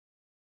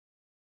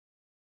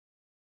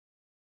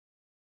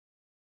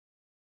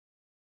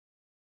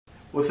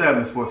What's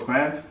happening, sports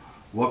fans?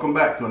 Welcome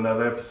back to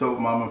another episode of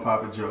Mama and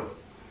Papa Joe.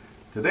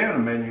 Today on the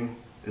menu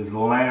is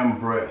lamb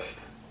breast,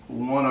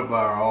 one of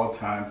our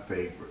all-time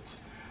favorites.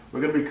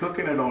 We're going to be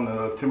cooking it on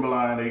the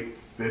Timberline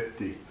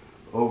 850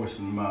 over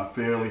some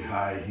fairly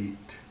high heat.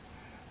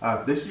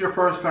 If this is your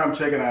first time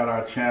checking out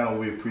our channel,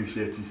 we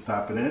appreciate you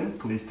stopping in.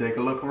 Please take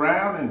a look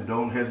around and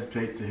don't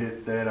hesitate to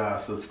hit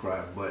that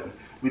subscribe button.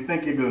 We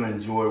think you're going to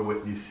enjoy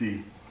what you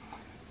see.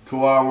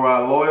 To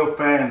our loyal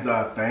fans,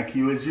 thank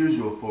you as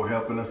usual for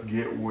helping us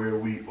get where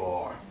we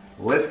are.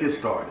 Let's get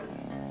started.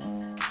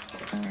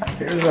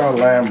 Here's our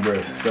lamb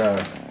breast.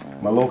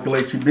 My local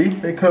H-E-B,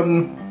 they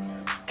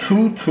come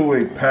 2 to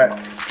a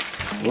pack.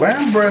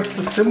 Lamb breast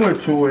is similar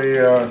to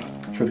a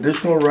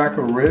traditional rack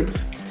of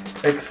ribs,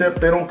 except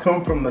they don't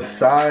come from the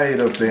side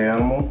of the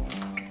animal.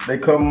 They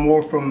come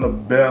more from the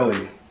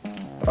belly.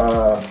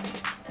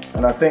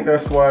 And I think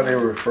that's why they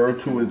refer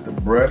to as the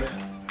breast.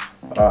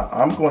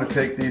 I'm going to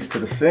take these to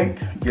the sink,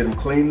 get them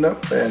cleaned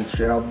up, and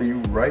shall be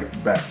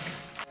right back.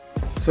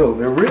 So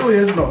there really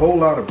isn't a whole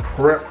lot of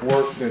prep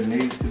work that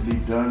needs to be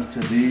done to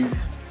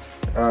these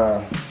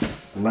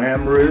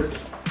lamb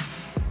ribs.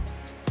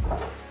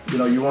 You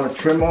know, you want to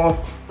trim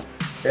off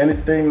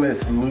anything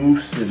that's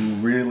loose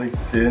and really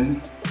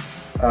thin.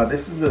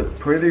 This is a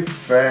pretty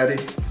fatty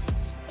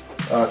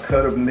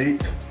cut of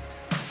meat,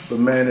 but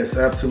man, it's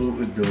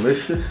absolutely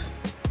delicious.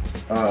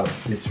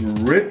 It's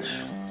rich.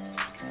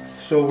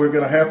 So we're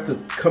gonna have to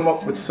come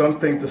up with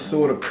something to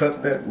sort of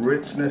cut that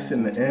richness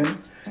in the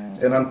end.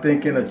 And I'm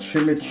thinking a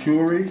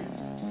chimichurri.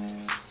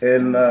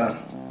 And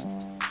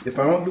if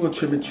I don't do a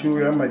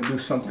chimichurri, I might do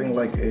something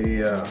like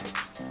a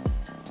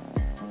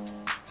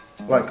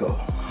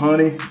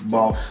honey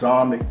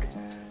balsamic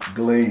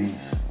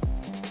glaze.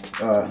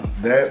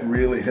 That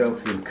really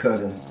helps in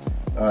cutting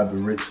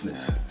the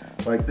richness.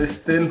 Like this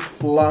thin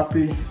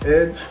floppy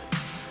edge,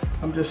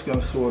 I'm just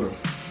gonna sort of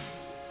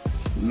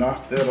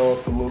knock that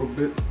off a little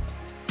bit.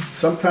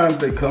 Sometimes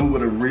they come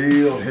with a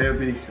real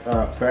heavy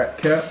fat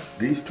cap.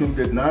 These two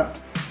did not.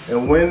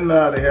 And when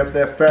they have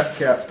that fat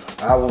cap,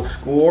 I will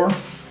score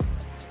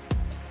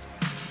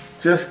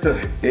just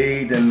to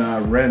aid in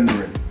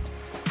rendering.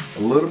 A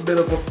little bit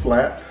of a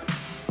flap.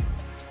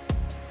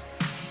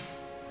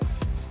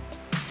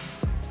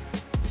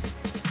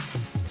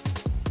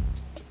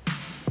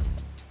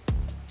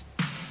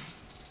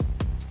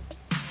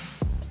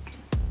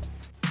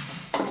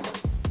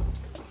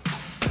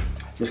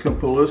 Just gonna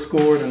put a little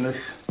score in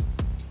this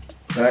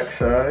back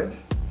side.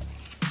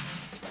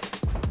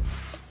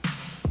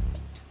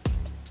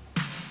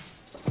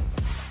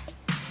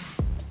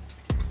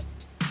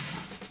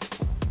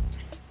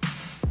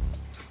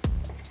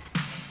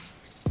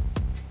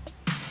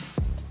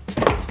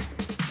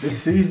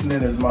 This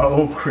seasoning is my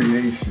own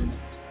creation.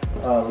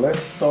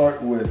 Let's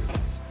start with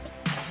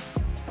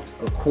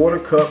a 1/4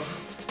 cup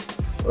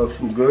of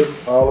some good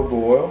olive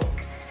oil.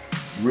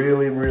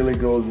 Really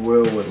goes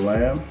well with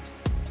lamb.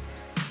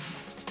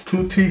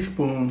 2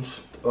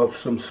 teaspoons of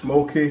some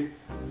smoky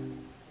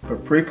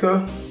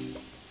paprika,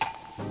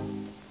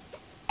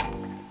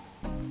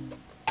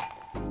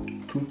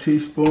 2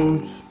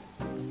 teaspoons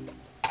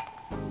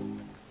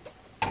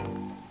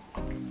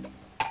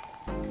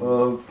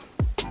of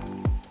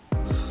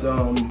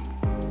some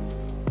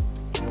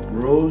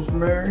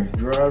rosemary,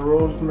 dry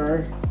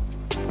rosemary,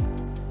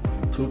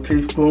 2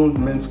 teaspoons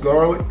minced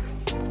garlic,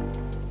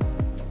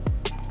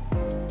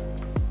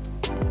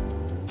 2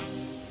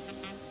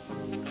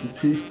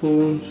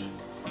 teaspoons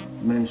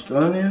minced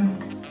onion.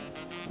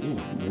 Ooh,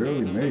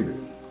 barely made it.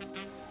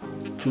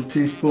 2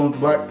 teaspoons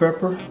black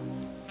pepper.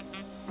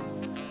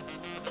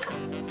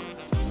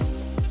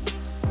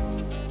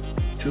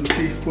 2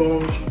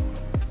 teaspoons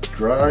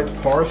dried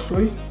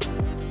parsley.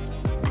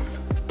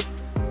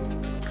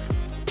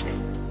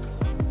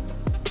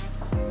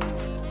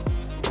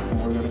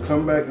 And we're going to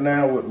come back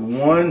now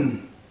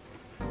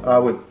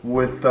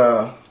with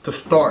to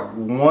start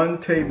 1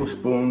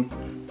 tablespoon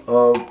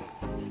of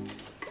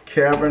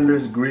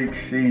Cavender's Greek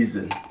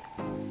season.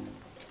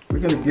 We're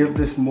going to give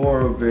this more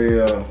of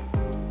a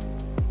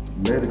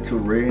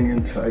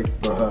Mediterranean type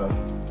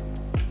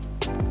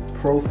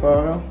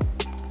profile.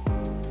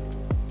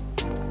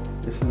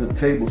 This is a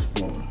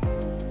tablespoon.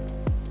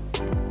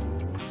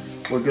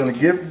 We're going to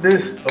give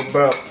this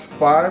about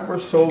 5 or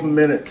so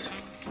minutes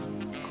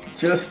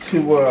just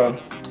to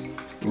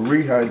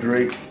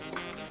rehydrate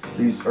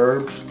these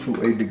herbs to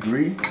a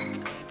degree.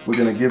 We're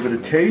going to give it a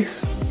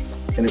taste,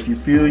 and if you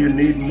feel you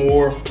need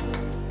more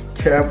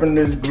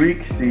Cavender's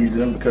Greek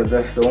season, because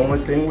that's the only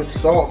thing with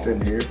salt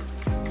in here,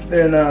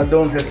 then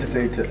don't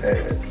hesitate to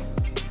add.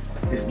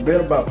 It's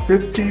been about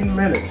 15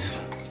 minutes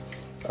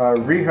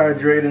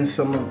rehydrating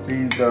some of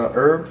these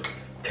herbs.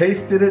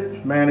 Tasted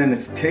it, man, and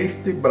it's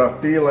tasty, but I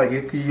feel like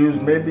it could use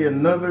maybe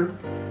another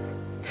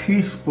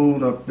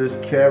teaspoon of this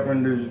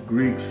Cavender's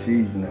Greek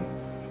seasoning.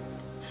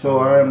 So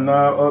I am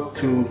now up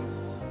to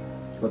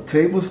a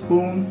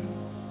tablespoon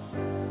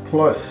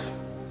plus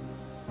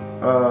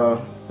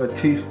a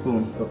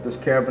teaspoon of this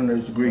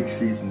Cavender's Greek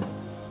seasoning.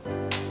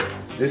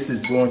 This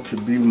is going to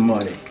be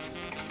money.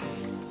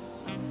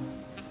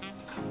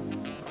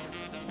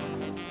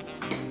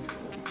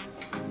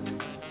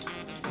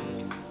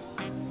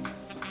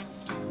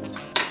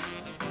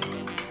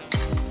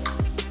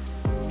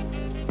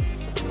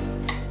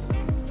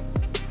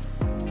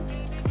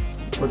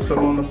 Put some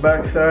on the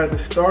back side to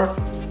start.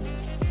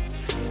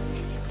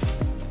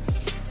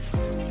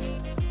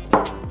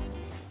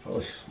 Oh,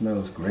 it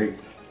smells great.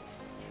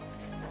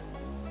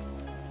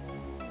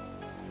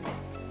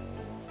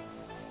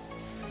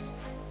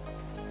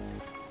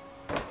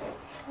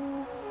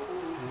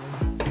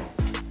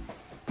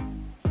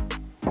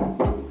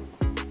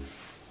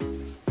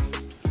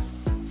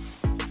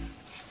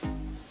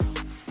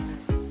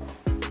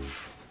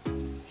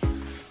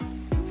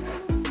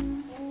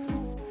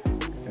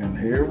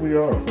 Here we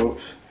are,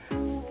 folks.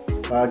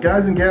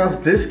 Guys and gals,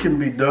 this can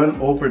be done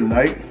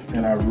overnight,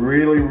 and I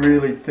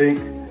really think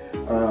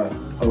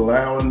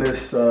allowing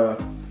this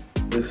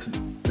this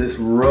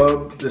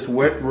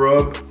wet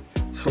rub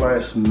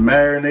slash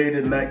marinade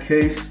in that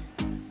case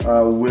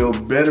will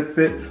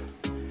benefit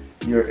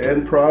your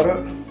end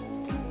product.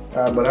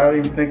 But I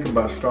didn't even think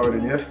about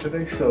starting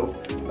yesterday, so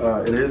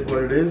it is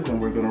what it is,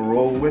 and we're gonna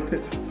roll with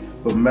it.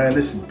 But man,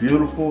 this is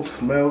beautiful,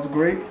 smells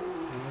great.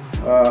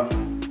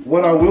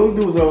 What I will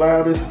do is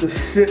allow this to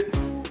sit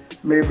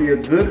maybe a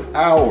good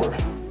hour,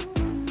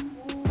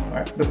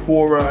 right,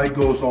 before it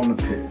goes on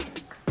the pit.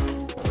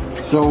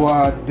 So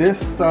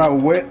this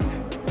wet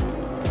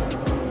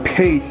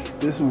paste,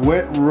 this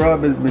wet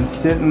rub has been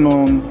sitting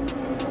on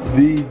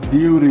these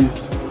beauties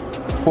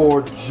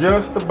for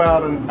just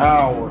about an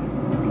hour.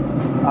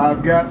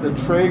 I've got the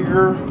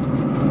Traeger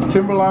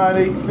Timberline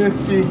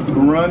 850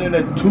 running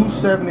at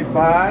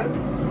 275.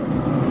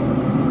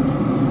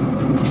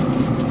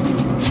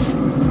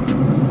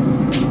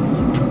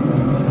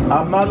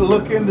 I'm not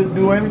looking to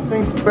do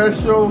anything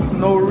special,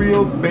 no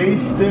real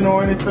basting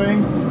or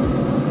anything.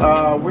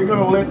 We're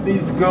gonna let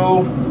these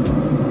go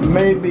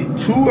maybe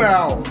 2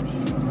 hours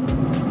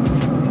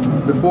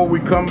before we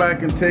come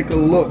back and take a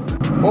look.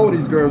 Oh,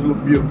 these girls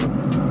look beautiful.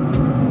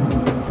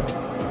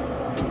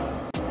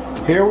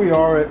 Here we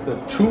are at the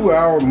 2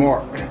 hour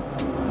mark.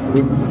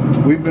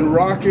 We've been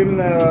rocking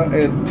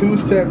at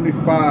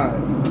 275.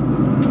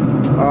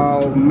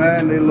 Oh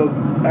man, they look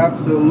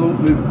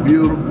absolutely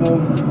beautiful.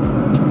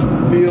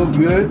 Feel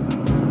good.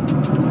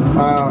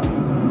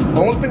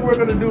 Only thing we're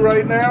gonna do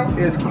right now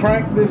is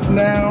crank this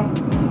now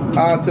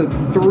to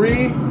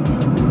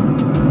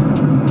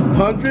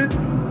 300.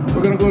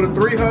 We're gonna go to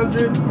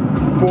 300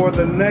 for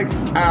the next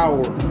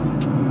hour.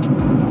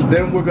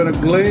 Then we're gonna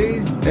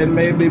glaze and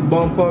maybe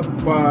bump up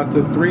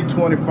to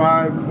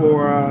 325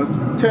 for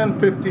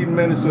 10-15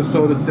 minutes or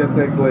so to set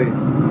that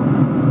glaze.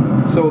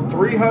 So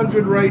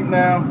 300 right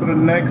now for the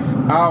next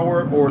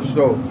hour or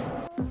so.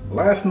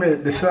 Last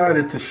minute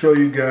decided to show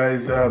you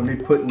guys me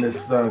putting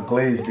this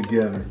glaze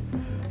together.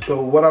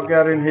 So what I've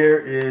got in here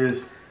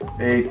is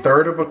a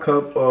third of a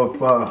cup of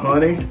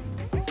honey,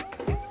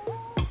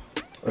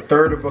 a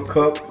third of a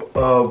cup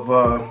of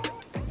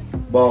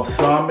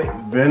balsamic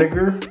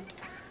vinegar.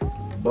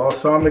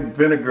 Balsamic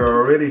vinegar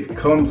already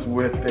comes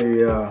with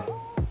an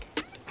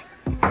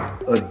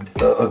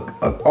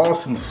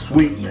awesome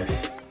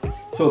sweetness.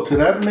 So to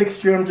that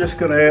mixture, I'm just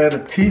gonna add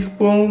a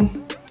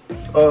teaspoon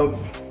of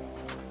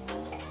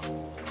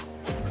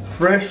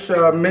fresh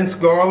minced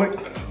garlic,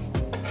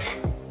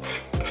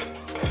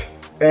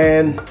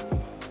 and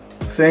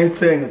same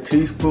thing, a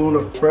teaspoon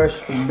of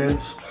fresh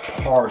minced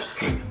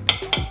parsley.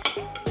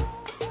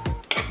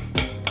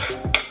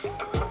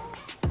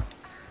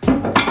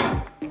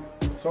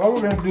 So all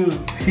we're going to do is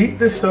heat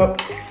this up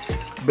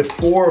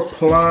before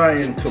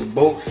applying to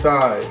both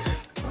sides.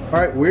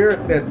 Alright, we're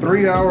at that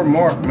 3 hour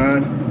mark,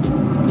 man.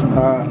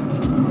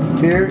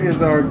 Here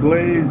is our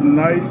glaze,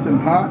 nice and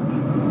hot.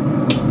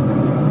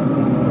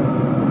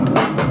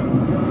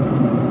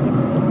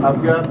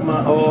 I've got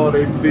my, oh,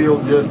 they feel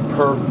just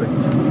perfect.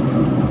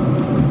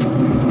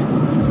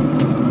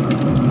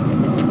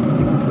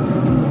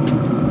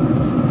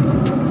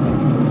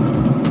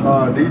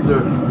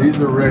 These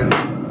are ready.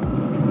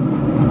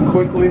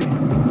 Quickly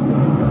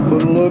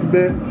put a little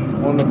bit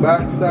on the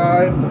back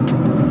side.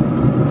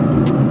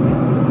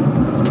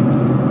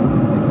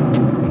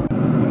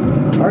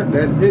 All right,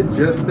 that's it.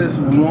 Just this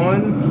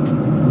one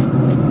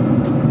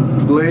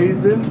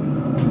glazing.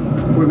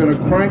 We're gonna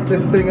crank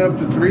this thing up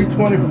to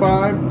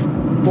 325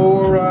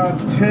 for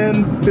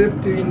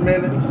 10-15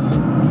 minutes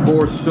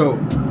or so.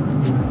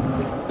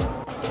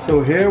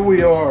 So here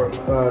we are,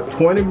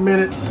 20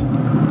 minutes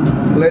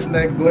letting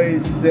that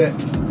glaze set.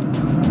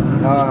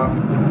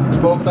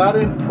 Folks, I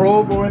didn't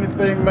probe or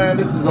anything, man.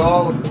 This is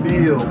all a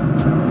feel.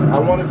 I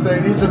want to say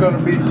these are going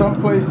to be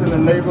someplace in the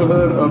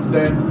neighborhood of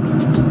that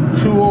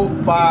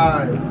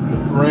 205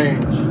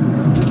 range,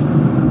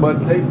 but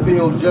they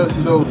feel just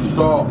so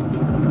soft.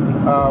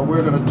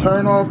 We're going to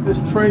turn off this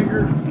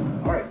Traeger.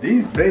 All right,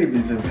 these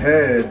babies have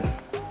had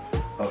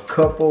a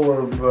couple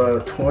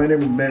of 20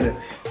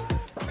 minutes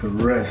to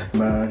rest,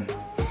 man.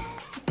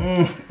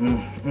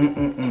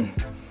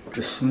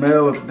 The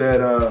smell of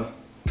that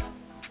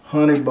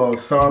honey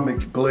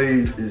balsamic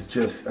glaze is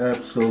just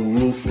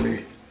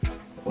absolutely,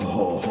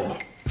 oh.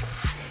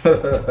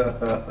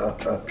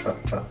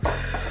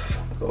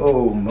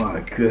 Oh my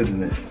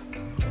goodness.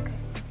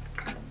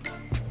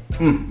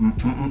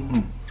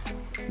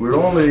 We're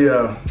only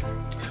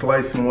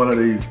slicing one of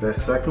these. That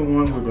second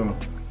one we're gonna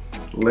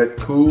let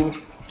cool,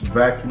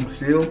 vacuum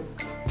seal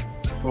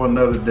for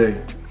another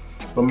day.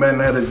 But man,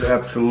 that is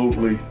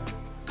absolutely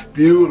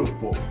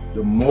beautiful.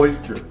 The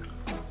moisture.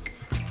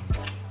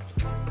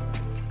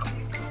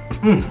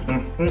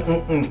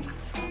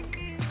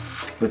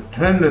 The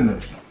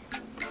tenderness.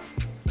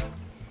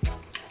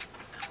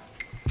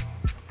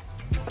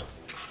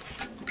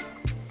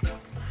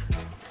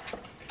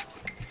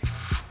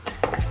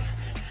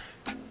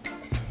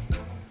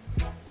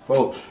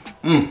 Folks,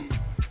 I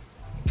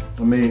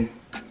mean,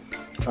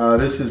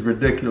 this is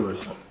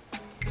ridiculous.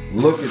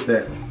 Look at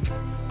that.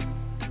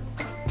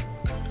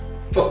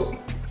 Oh.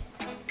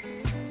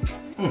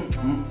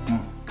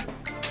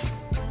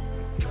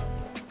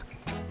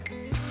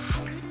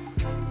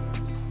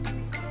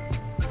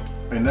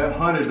 And that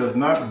honey does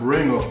not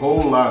bring a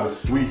whole lot of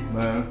sweet,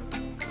 man.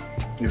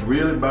 It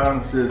really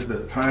balances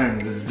the tang,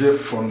 the zip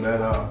from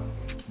that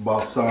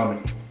balsamic.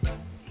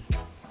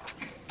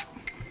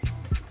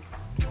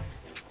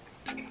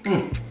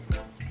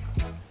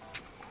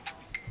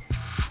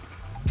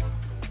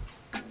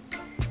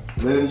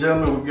 Ladies and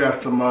gentlemen, we've got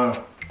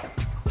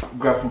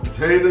some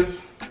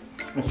potatoes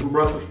and some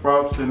Brussels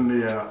sprouts in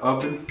the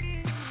oven,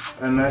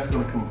 and that's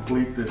going to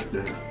complete this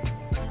dinner.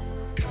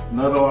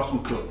 Another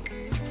awesome cook.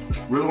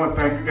 Really want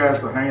to thank you guys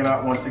for hanging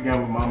out once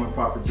again with Mama and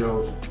Papa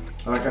Joe's.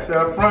 Like I said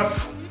up front,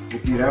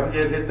 if you haven't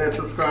yet hit that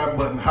subscribe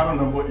button, I don't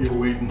know what you're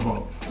waiting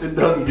on. It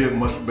doesn't get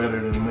much better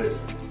than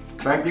this.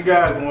 Thank you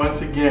guys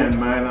once again,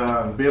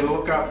 man. Be on the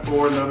lookout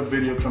for another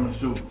video coming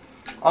soon.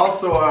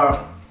 Also,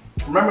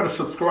 remember to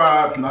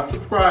subscribe. Not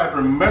subscribe,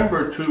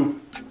 remember to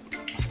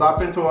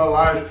stop into our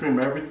live stream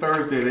every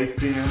Thursday at 8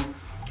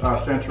 p.m.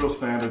 Central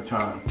Standard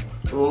Time.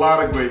 A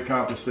lot of great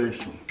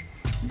conversation.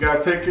 You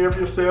guys take care of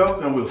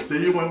yourselves, and we'll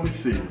see you when we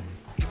see you.